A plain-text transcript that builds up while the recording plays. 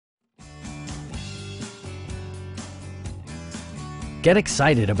Get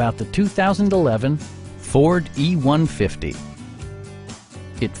excited about the 2011 Ford E-150.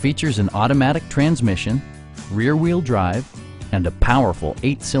 It features an automatic transmission, rear-wheel drive, and a powerful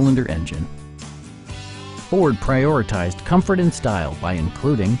 8-cylinder engine. Ford prioritized comfort and style by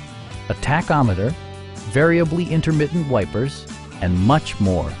including a tachometer, variably intermittent wipers, and much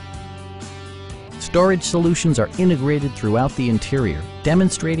more. Storage solutions are integrated throughout the interior,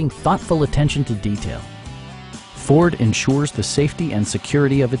 demonstrating thoughtful attention to detail. Ford ensures the safety and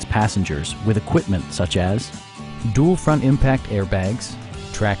security of its passengers with equipment such as dual front impact airbags,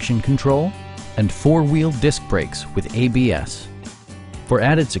 traction control, and 4-wheel disc brakes with ABS. For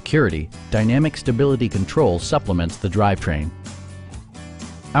added security, dynamic stability control supplements the drivetrain.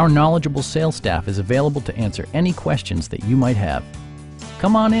 Our knowledgeable sales staff is available to answer any questions that you might have.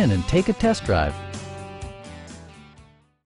 Come on in and take a test drive.